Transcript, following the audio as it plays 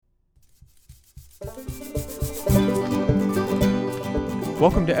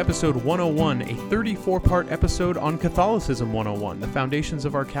Welcome to episode 101, a 34-part episode on Catholicism 101, the foundations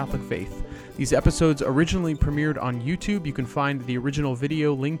of our Catholic faith. These episodes originally premiered on YouTube. You can find the original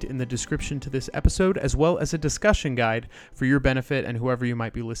video linked in the description to this episode, as well as a discussion guide for your benefit and whoever you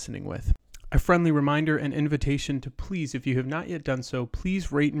might be listening with. A friendly reminder and invitation to please, if you have not yet done so,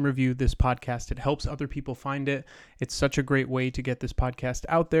 please rate and review this podcast. It helps other people find it. It's such a great way to get this podcast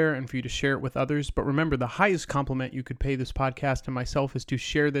out there and for you to share it with others. But remember, the highest compliment you could pay this podcast and myself is to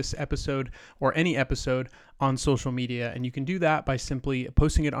share this episode or any episode on social media. And you can do that by simply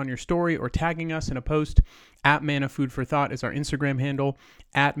posting it on your story or tagging us in a post. At Manna Food for Thought is our Instagram handle.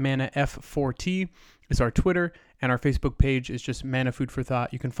 At MannaF4T is our Twitter. And our Facebook page is just Manna Food for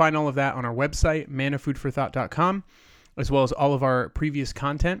Thought. You can find all of that on our website, mannafoodforthought.com, as well as all of our previous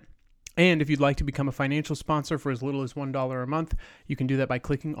content. And if you'd like to become a financial sponsor for as little as $1 a month, you can do that by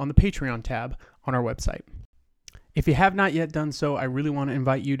clicking on the Patreon tab on our website. If you have not yet done so, I really want to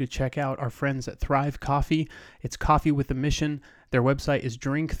invite you to check out our friends at Thrive Coffee. It's coffee with a mission. Their website is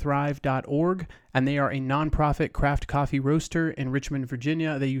drinkthrive.org, and they are a nonprofit craft coffee roaster in Richmond,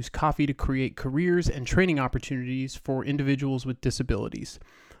 Virginia. They use coffee to create careers and training opportunities for individuals with disabilities.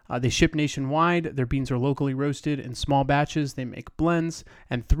 They ship nationwide. Their beans are locally roasted in small batches. They make blends,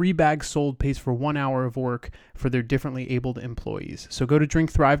 and 3 bags sold pays for 1 hour of work for their differently abled employees. So go to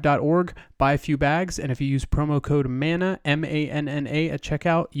drinkthrive.org, buy a few bags, and if you use promo code MANNA, M-A-N-N-A, at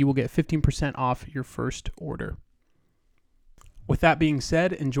checkout, you will get 15% off your first order. With that being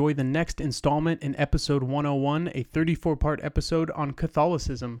said, enjoy the next installment in episode 101, a 34-part episode on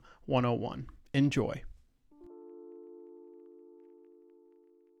Catholicism 101. Enjoy.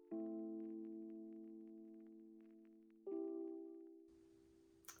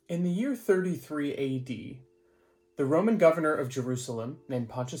 In the year 33 AD, the Roman governor of Jerusalem, named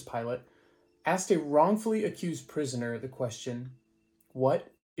Pontius Pilate, asked a wrongfully accused prisoner the question, "What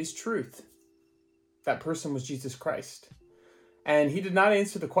is truth?" That person was Jesus Christ. And he did not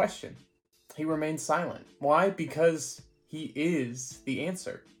answer the question. He remained silent. Why? Because he is the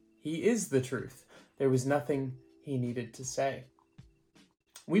answer. He is the truth. There was nothing he needed to say.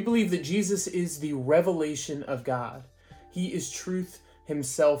 We believe that Jesus is the revelation of God. He is truth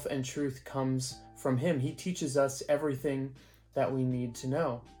himself, and truth comes from him. He teaches us everything that we need to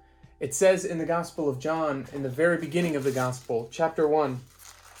know. It says in the Gospel of John, in the very beginning of the Gospel, chapter 1,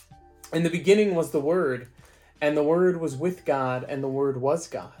 "In the beginning was the Word, and the Word was with God, and the Word was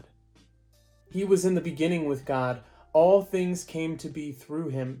God. He was in the beginning with God. All things came to be through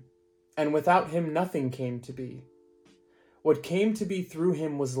him, and without him nothing came to be. What came to be through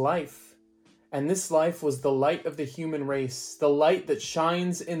him was life, and this life was the light of the human race, the light that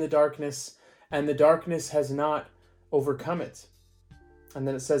shines in the darkness, and the darkness has not overcome it." And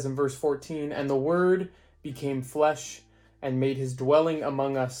then it says in verse 14, "And the Word became flesh and made his dwelling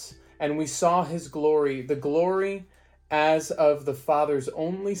among us, and we saw his glory, the glory as of the Father's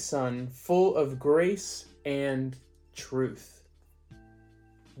only Son, full of grace and truth."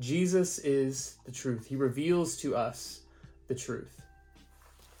 Jesus is the truth. He reveals to us the truth.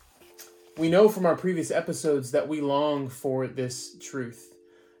 We know from our previous episodes that we long for this truth.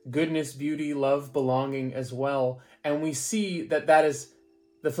 Goodness, beauty, love, belonging as well. And we see that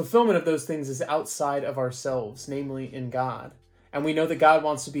the fulfillment of those things is outside of ourselves, namely in God. And we know that God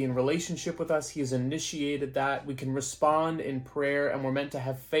wants to be in relationship with us. He has initiated that. We can respond in prayer, and we're meant to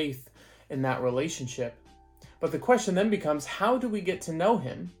have faith in that relationship. But the question then becomes, how do we get to know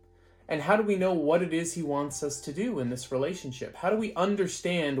him? And how do we know what it is he wants us to do in this relationship? How do we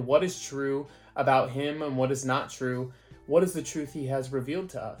understand what is true about him and what is not true? What is the truth he has revealed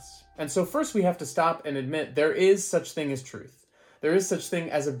to us? And so first we have to stop and admit there is such thing as truth. There is such thing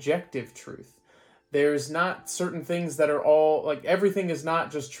as objective truth. There's not certain things that are all, like everything is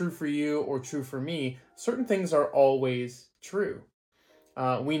not just true for you or true for me. Certain things are always true.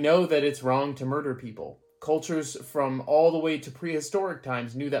 We know that it's wrong to murder people. Cultures from all the way to prehistoric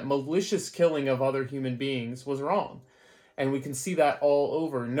times knew that malicious killing of other human beings was wrong. And we can see that all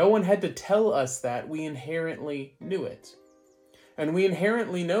over. No one had to tell us that. We inherently knew it. And we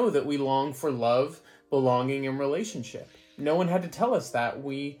inherently know that we long for love, belonging, and relationship. No one had to tell us that.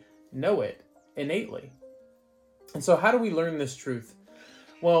 We know it innately. And so how do we learn this truth?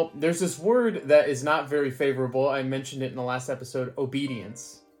 Well, there's this word that is not very favorable. I mentioned it in the last episode,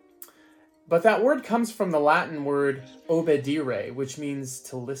 obedience. But that word comes from the Latin word obedire, which means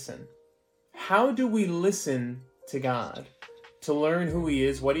to listen. How do we listen to God? To learn who he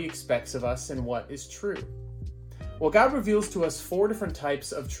is, what he expects of us, and what is true. Well, God reveals to us 4 different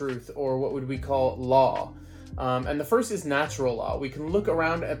types of truth, or what would we call law. And the first is natural law. We can look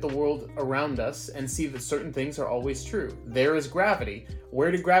around at the world around us and see that certain things are always true. There is gravity.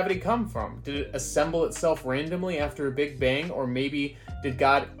 Where did gravity come from? Did it assemble itself randomly after a big bang? Or maybe did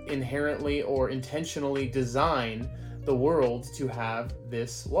God inherently or intentionally design the world to have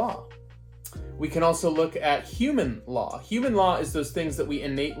this law? We can also look at human law. Human law is those things that we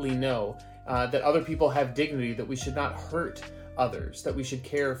innately know, that other people have dignity, that we should not hurt others, that we should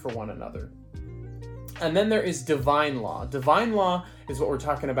care for one another. And then there is divine law. Divine law is what we're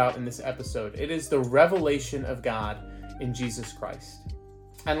talking about in this episode. It is the revelation of God in Jesus Christ.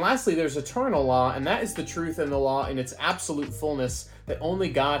 And lastly, there's eternal law, and that is the truth and the law in its absolute fullness that only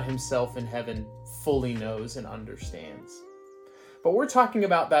God himself in heaven fully knows and understands. But we're talking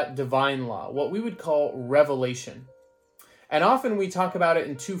about that divine law, what we would call revelation. And often we talk about it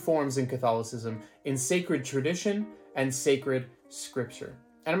in two forms in Catholicism, in sacred tradition and sacred scripture.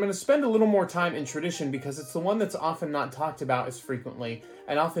 And I'm going to spend a little more time in tradition because it's the one that's often not talked about as frequently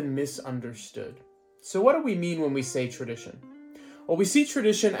and often misunderstood. So what do we mean when we say tradition? Well, we see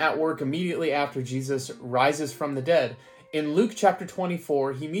tradition at work immediately after Jesus rises from the dead. In Luke chapter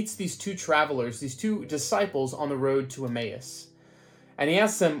 24, he meets these two travelers, these two disciples on the road to Emmaus. And he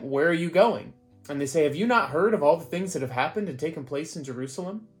asks them, "Where are you going?" And they say, "Have you not heard of all the things that have happened and taken place in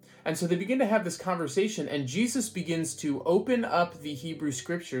Jerusalem?" And so they begin to have this conversation, and Jesus begins to open up the Hebrew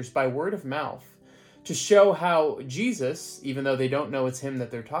scriptures by word of mouth to show how Jesus, even though they don't know it's him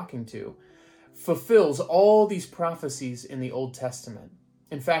that they're talking to, fulfills all these prophecies in the Old Testament.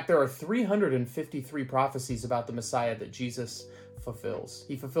 In fact, there are 353 prophecies about the Messiah that Jesus fulfills.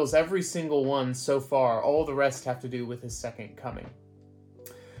 He fulfills every single one so far. All the rest have to do with his second coming.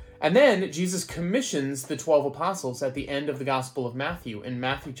 And then Jesus commissions the 12 apostles at the end of the Gospel of Matthew. In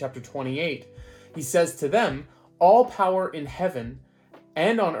Matthew chapter 28, he says to them, "All power in heaven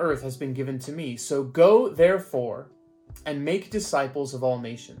and on earth has been given to me. So go, therefore, and make disciples of all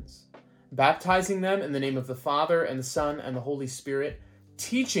nations, baptizing them in the name of the Father and the Son and the Holy Spirit,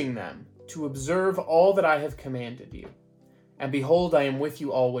 teaching them to observe all that I have commanded you. And behold, I am with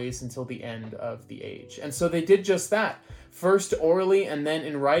you always until the end of the age." And so they did just that. First orally and then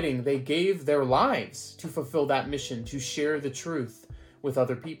in writing, they gave their lives to fulfill that mission, to share the truth with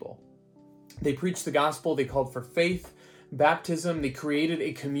other people. They preached the gospel, they called for faith, baptism, they created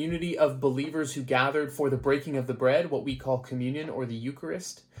a community of believers who gathered for the breaking of the bread, what we call communion or the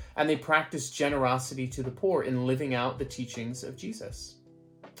Eucharist, and they practiced generosity to the poor in living out the teachings of Jesus.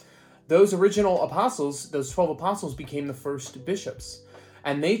 Those original apostles, those 12 apostles, became the first bishops.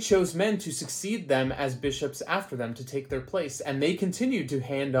 And they chose men to succeed them as bishops after them to take their place. And they continued to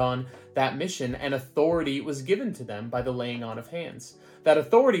hand on that mission, and authority was given to them by the laying on of hands. That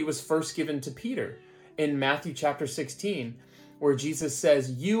authority was first given to Peter in Matthew chapter 16, where Jesus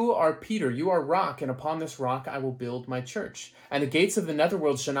says, "You are Peter, you are rock, and upon this rock I will build my church. And the gates of the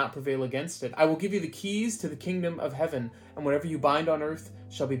netherworld shall not prevail against it. I will give you the keys to the kingdom of heaven, and whatever you bind on earth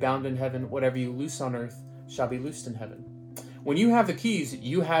shall be bound in heaven. Whatever you loose on earth shall be loosed in heaven." When you have the keys,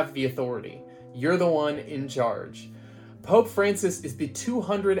 you have the authority. You're the one in charge. Pope Francis is the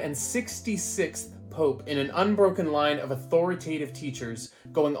 266th Pope in an unbroken line of authoritative teachers,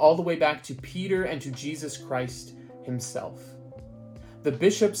 going all the way back to Peter and to Jesus Christ himself. The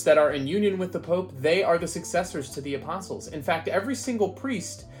bishops that are in union with the Pope, they are the successors to the apostles. In fact, every single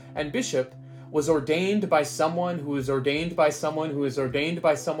priest and bishop was ordained by someone who was ordained by someone who was ordained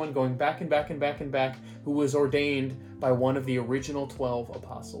by someone, going back and back and back and back, who was ordained by one of the original 12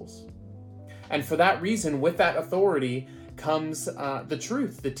 apostles. And for that reason, with that authority comes the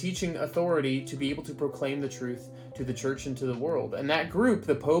truth, the teaching authority to be able to proclaim the truth to the church and to the world. And that group,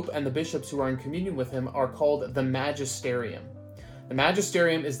 the Pope and the bishops who are in communion with him, are called the Magisterium. The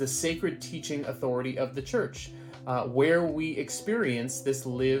Magisterium is the sacred teaching authority of the church, where we experience this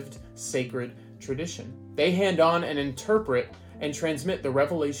lived sacred tradition. They hand on and interpret and transmit the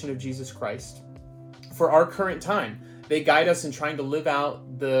revelation of Jesus Christ for our current time. They guide us in trying to live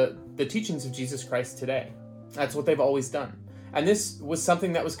out the teachings of Jesus Christ today. That's what they've always done. And this was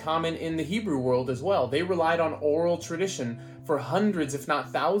something that was common in the Hebrew world as well. They relied on oral tradition for hundreds, if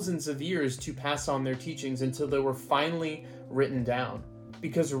not thousands of years to pass on their teachings until they were finally written down.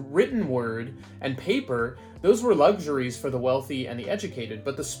 Because written word and paper, those were luxuries for the wealthy and the educated,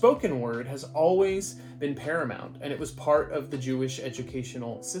 but the spoken word has always been paramount, and it was part of the Jewish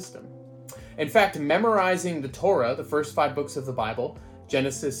educational system. In fact, memorizing the Torah, the first 5 books of the Bible,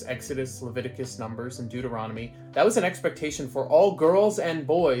 Genesis, Exodus, Leviticus, Numbers, and Deuteronomy, that was an expectation for all girls and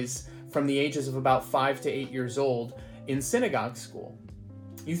boys from the ages of about 5 to 8 years old in synagogue school.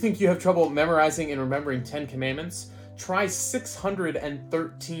 You think you have trouble memorizing and remembering 10 commandments? Try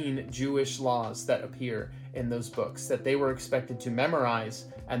 613 Jewish laws that appear in those books that they were expected to memorize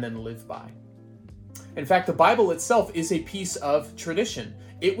and then live by. In fact, the Bible itself is a piece of tradition.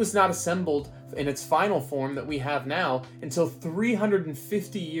 It was not assembled in its final form that we have now until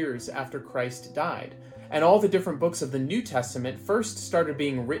 350 years after Christ died. And all the different books of the New Testament first started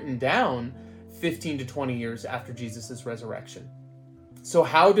being written down 15 to 20 years after Jesus' resurrection. So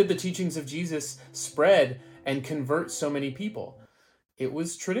how did the teachings of Jesus spread and convert so many people? It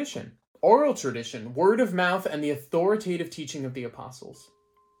was tradition, oral tradition, word of mouth, and the authoritative teaching of the apostles.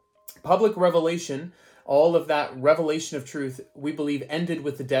 Public revelation, all of that revelation of truth, we believe ended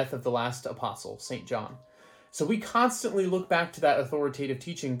with the death of the last apostle, St. John. So we constantly look back to that authoritative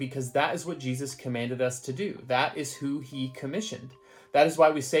teaching because that is what Jesus commanded us to do. That is who he commissioned. That is why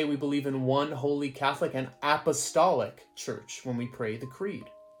we say we believe in one holy Catholic and apostolic church when we pray the creed.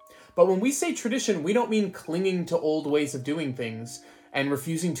 But when we say tradition, we don't mean clinging to old ways of doing things and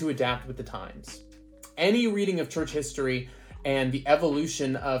refusing to adapt with the times. Any reading of church history and the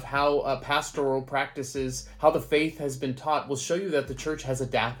evolution of how pastoral practices, how the faith has been taught, will show you that the church has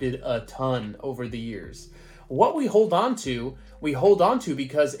adapted a ton over the years. What we hold on to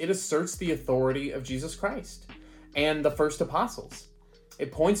because it asserts the authority of Jesus Christ and the first apostles.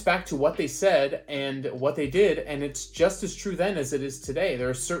 It points back to what they said and what they did, and it's just as true then as it is today. There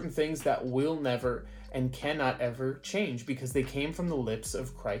are certain things that will never and cannot ever change because they came from the lips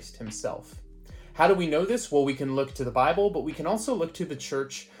of Christ himself. How do we know this? Well, we can look to the Bible, but we can also look to the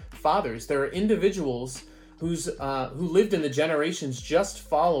church fathers. There are individuals who lived in the generations just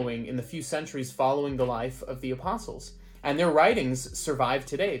following, in the few centuries following the life of the apostles. And their writings survive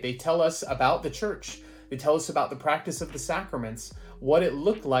today. They tell us about the church. They tell us about the practice of the sacraments, what it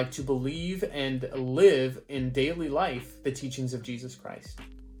looked like to believe and live in daily life the teachings of Jesus Christ.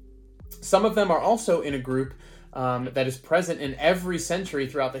 Some of them are also in a group that is present in every century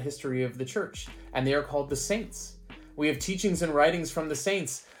throughout the history of the church, and they are called the saints. We have teachings and writings from the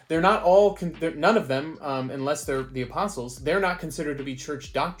saints. They're not all, none of them, unless they're the apostles, they're not considered to be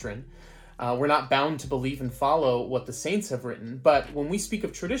church doctrine. We're not bound to believe and follow what the saints have written, but when we speak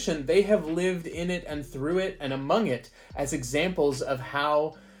of tradition, they have lived in it and through it and among it as examples of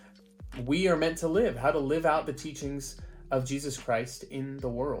how we are meant to live, how to live out the teachings of Jesus Christ in the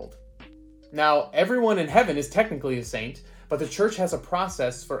world. Now, everyone in heaven is technically a saint, but the church has a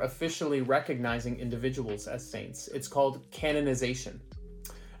process for officially recognizing individuals as saints. It's called canonization.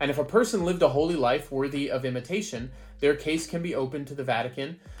 And if a person lived a holy life worthy of imitation, their case can be opened to the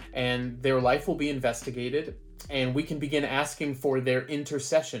Vatican, and their life will be investigated, and we can begin asking for their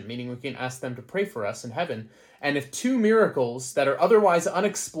intercession, meaning we can ask them to pray for us in heaven. And if 2 miracles that are otherwise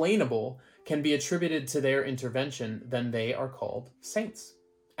unexplainable can be attributed to their intervention, then they are called saints.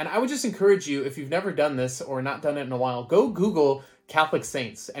 And I would just encourage you, if you've never done this or not done it in a while, go Google Catholic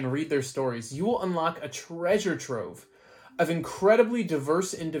saints and read their stories. You will unlock a treasure trove of incredibly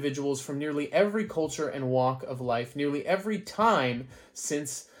diverse individuals from nearly every culture and walk of life, nearly every time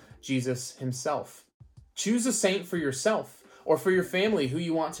since Jesus himself. Choose a saint for yourself or for your family who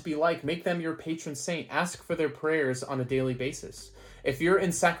you want to be like. Make them your patron saint. Ask for their prayers on a daily basis. If you're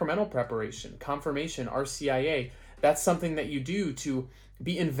in sacramental preparation, confirmation, RCIA, that's something that you do to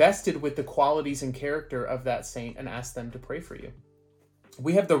be invested with the qualities and character of that saint and ask them to pray for you.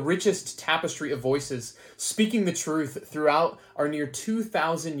 We have the richest tapestry of voices speaking the truth throughout our near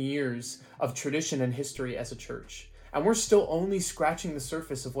 2,000 years of tradition and history as a church. And we're still only scratching the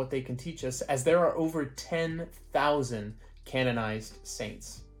surface of what they can teach us, as there are over 10,000 canonized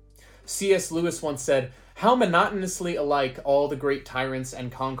saints. C.S. Lewis once said, "How monotonously alike all the great tyrants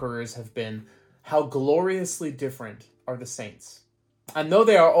and conquerors have been, how gloriously different are the saints." And though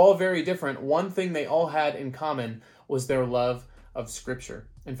they are all very different, one thing they all had in common was their love of Scripture.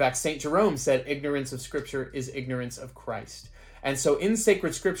 In fact, St. Jerome said, "Ignorance of Scripture is ignorance of Christ." And so in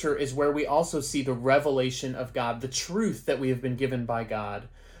sacred Scripture is where we also see the revelation of God, the truth that we have been given by God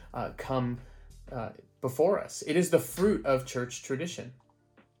come before us. It is the fruit of church tradition.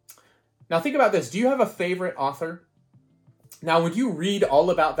 Now think about this. Do you have a favorite author? Now, would you read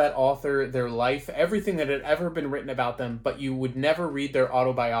all about that author, their life, everything that had ever been written about them, but you would never read their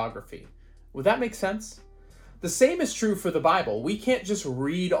autobiography? Would that make sense? The same is true for the Bible. We can't just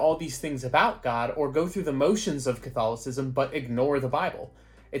read all these things about God or go through the motions of Catholicism, but ignore the Bible.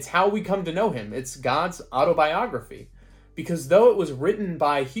 It's how we come to know him. It's God's autobiography. Because though it was written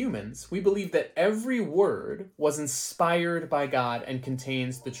by humans, we believe that every word was inspired by God and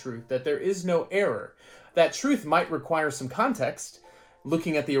contains the truth, that there is no error. That truth might require some context,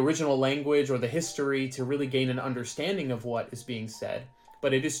 looking at the original language or the history to really gain an understanding of what is being said,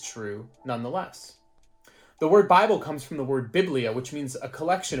 but it is true nonetheless. The word Bible comes from the word biblia, which means a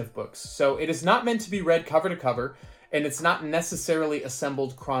collection of books. So it is not meant to be read cover to cover, and it's not necessarily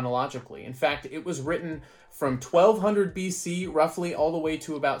assembled chronologically. In fact, it was written from 1200 BC, roughly, all the way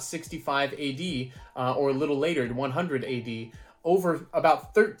to about 65 AD, or a little later, 100 AD, over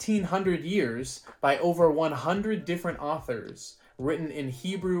about 1,300 years by over 100 different authors, written in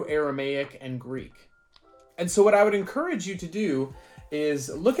Hebrew, Aramaic, and Greek. And so what I would encourage you to do is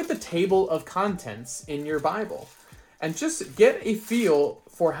look at the table of contents in your Bible and just get a feel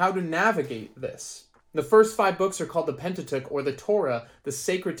for how to navigate this. The first 5 books are called the Pentateuch, or the Torah, the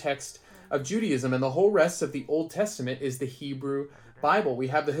sacred text of Judaism, and the whole rest of the Old Testament is the Hebrew Bible. We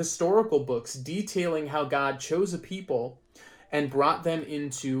have the historical books detailing how God chose a people and brought them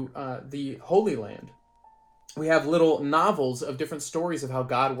into the Holy Land. We have little novels of different stories of how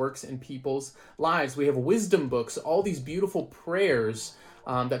God works in people's lives. We have wisdom books, all these beautiful prayers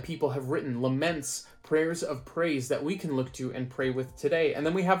that people have written, laments, prayers of praise that we can look to and pray with today. And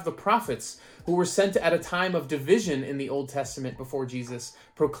then we have the prophets, who were sent at a time of division in the Old Testament before Jesus,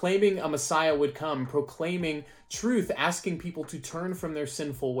 proclaiming a Messiah would come, proclaiming truth, asking people to turn from their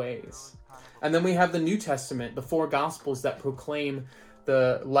sinful ways. And then we have the New Testament, the 4 Gospels that proclaim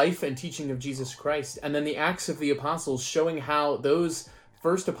the life and teaching of Jesus Christ. And then the Acts of the Apostles, showing how those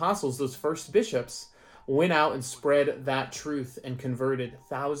first apostles, those first bishops, went out and spread that truth and converted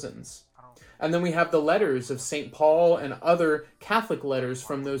thousands. And then we have the letters of St. Paul and other Catholic letters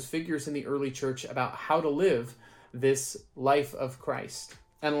from those figures in the early church about how to live this life of Christ.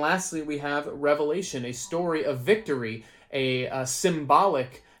 And lastly, we have Revelation, a story of victory, a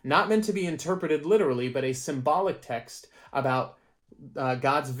symbolic, not meant to be interpreted literally, but a symbolic text about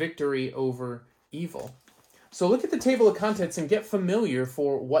God's victory over evil. So look at the table of contents and get familiar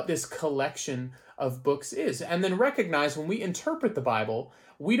for what this collection of books is. And then recognize when we interpret the Bible,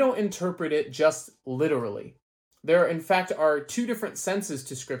 we don't interpret it just literally. There, in fact, are 2 different senses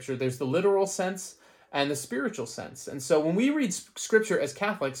to Scripture. There's the literal sense and the spiritual sense. And so when we read Scripture as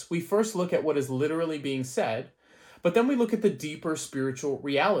Catholics, we first look at what is literally being said, but then we look at the deeper spiritual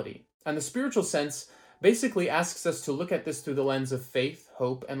reality. And the spiritual sense basically asks us to look at this through the lens of faith,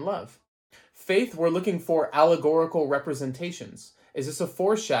 hope, and love. Faith, we're looking for allegorical representations. Is this a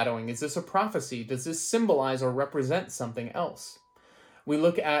foreshadowing? Is this a prophecy? Does this symbolize or represent something else? We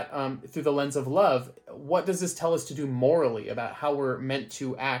look at, through the lens of love, what does this tell us to do morally about how we're meant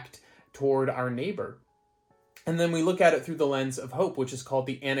to act toward our neighbor? And then we look at it through the lens of hope, which is called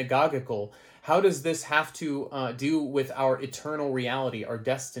the anagogical. How does this have to do with our eternal reality, our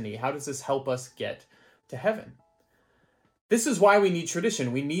destiny? How does this help us get to heaven? This is why we need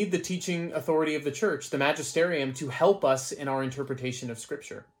tradition. We need the teaching authority of the church, the magisterium, to help us in our interpretation of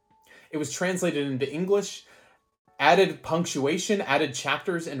Scripture. It was translated into English, added punctuation, added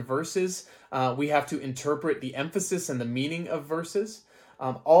chapters and verses. We have to interpret the emphasis and the meaning of verses.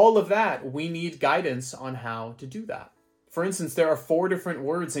 All of that, we need guidance on how to do that. For instance, there are 4 different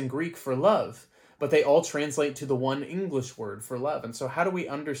words in Greek for love, but they all translate to the one English word for love. And so how do we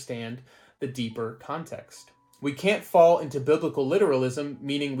understand the deeper context? We can't fall into biblical literalism,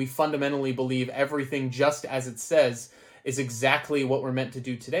 meaning we fundamentally believe everything just as it says is exactly what we're meant to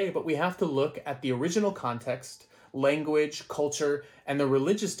do today, but we have to look at the original context, language, culture, and the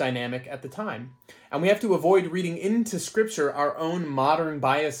religious dynamic at the time. And we have to avoid reading into Scripture our own modern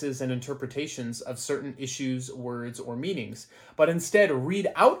biases and interpretations of certain issues, words, or meanings, but instead read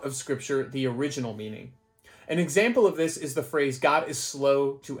out of Scripture the original meaning. An example of this is the phrase, God is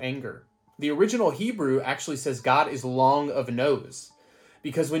slow to anger. The original Hebrew actually says God is long of nose,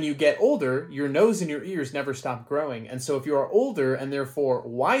 because when you get older, your nose and your ears never stop growing. And so if you are older and therefore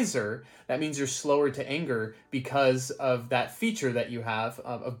wiser, that means you're slower to anger because of that feature that you have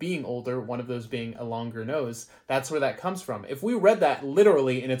of being older, one of those being a longer nose. That's where that comes from. If we read that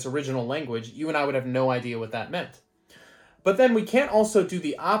literally in its original language, you and I would have no idea what that meant. But then we can't also do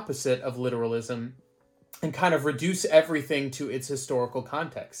the opposite of literalism and kind of reduce everything to its historical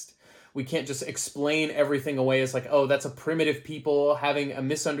context. We can't just explain everything away as like, oh, that's a primitive people having a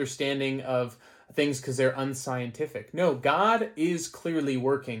misunderstanding of things because they're unscientific. No, God is clearly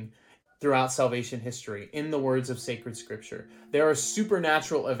working throughout salvation history in the words of sacred Scripture. There are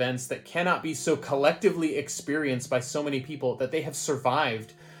supernatural events that cannot be so collectively experienced by so many people that they have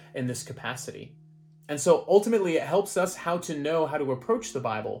survived in this capacity. And so ultimately it helps us how to know how to approach the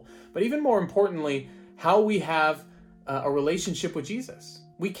Bible, but even more importantly, how we have a relationship with Jesus.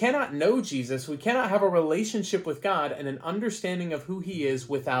 We cannot know Jesus, we cannot have a relationship with God and an understanding of who He is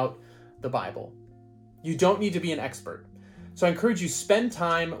without the Bible. You don't need to be an expert. So I encourage you, spend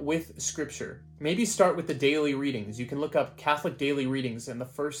time with Scripture. Maybe start with the daily readings. You can look up Catholic daily readings, and the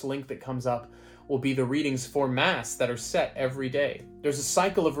first link that comes up will be the readings for Mass that are set every day. There's a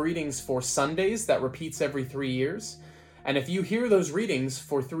cycle of readings for Sundays that repeats every 3 years. And if you hear those readings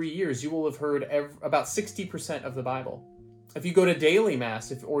for 3 years, you will have heard about 60% of the Bible. If you go to daily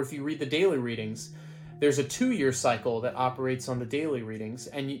Mass, or if you read the daily readings, there's a 2-year cycle that operates on the daily readings.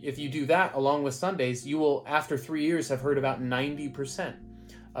 And if you do that along with Sundays, you will, after 3 years, have heard about 90%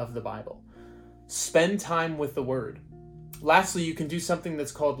 of the Bible. Spend time with the Word. Lastly, you can do something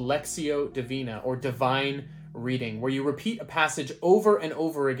that's called Lectio Divina, or divine reading, where you repeat a passage over and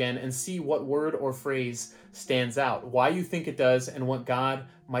over again and see what word or phrase stands out, why you think it does, and what God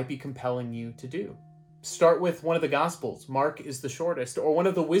might be compelling you to do. Start with one of the Gospels. Mark is the shortest, or one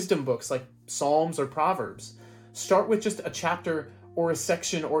of the wisdom books like Psalms or Proverbs. Start with just a chapter or a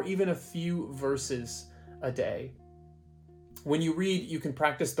section or even a few verses a day. When you read, you can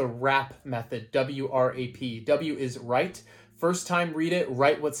practice the WRAP method, W-R-A-P. W is write. First time, read it,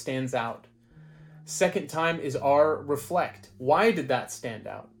 write what stands out. Second time is R, reflect. Why did that stand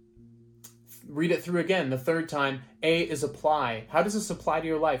out? Read it through again. The third time, A is apply. How does this apply to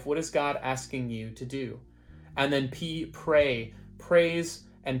your life? What is God asking you to do? And then P, pray. Praise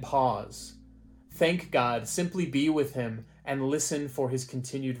and pause. Thank God, simply be with him, and listen for his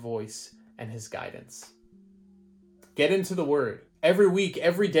continued voice and his guidance. Get into the Word every week,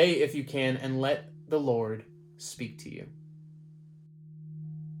 every day if you can, and let the Lord speak to you.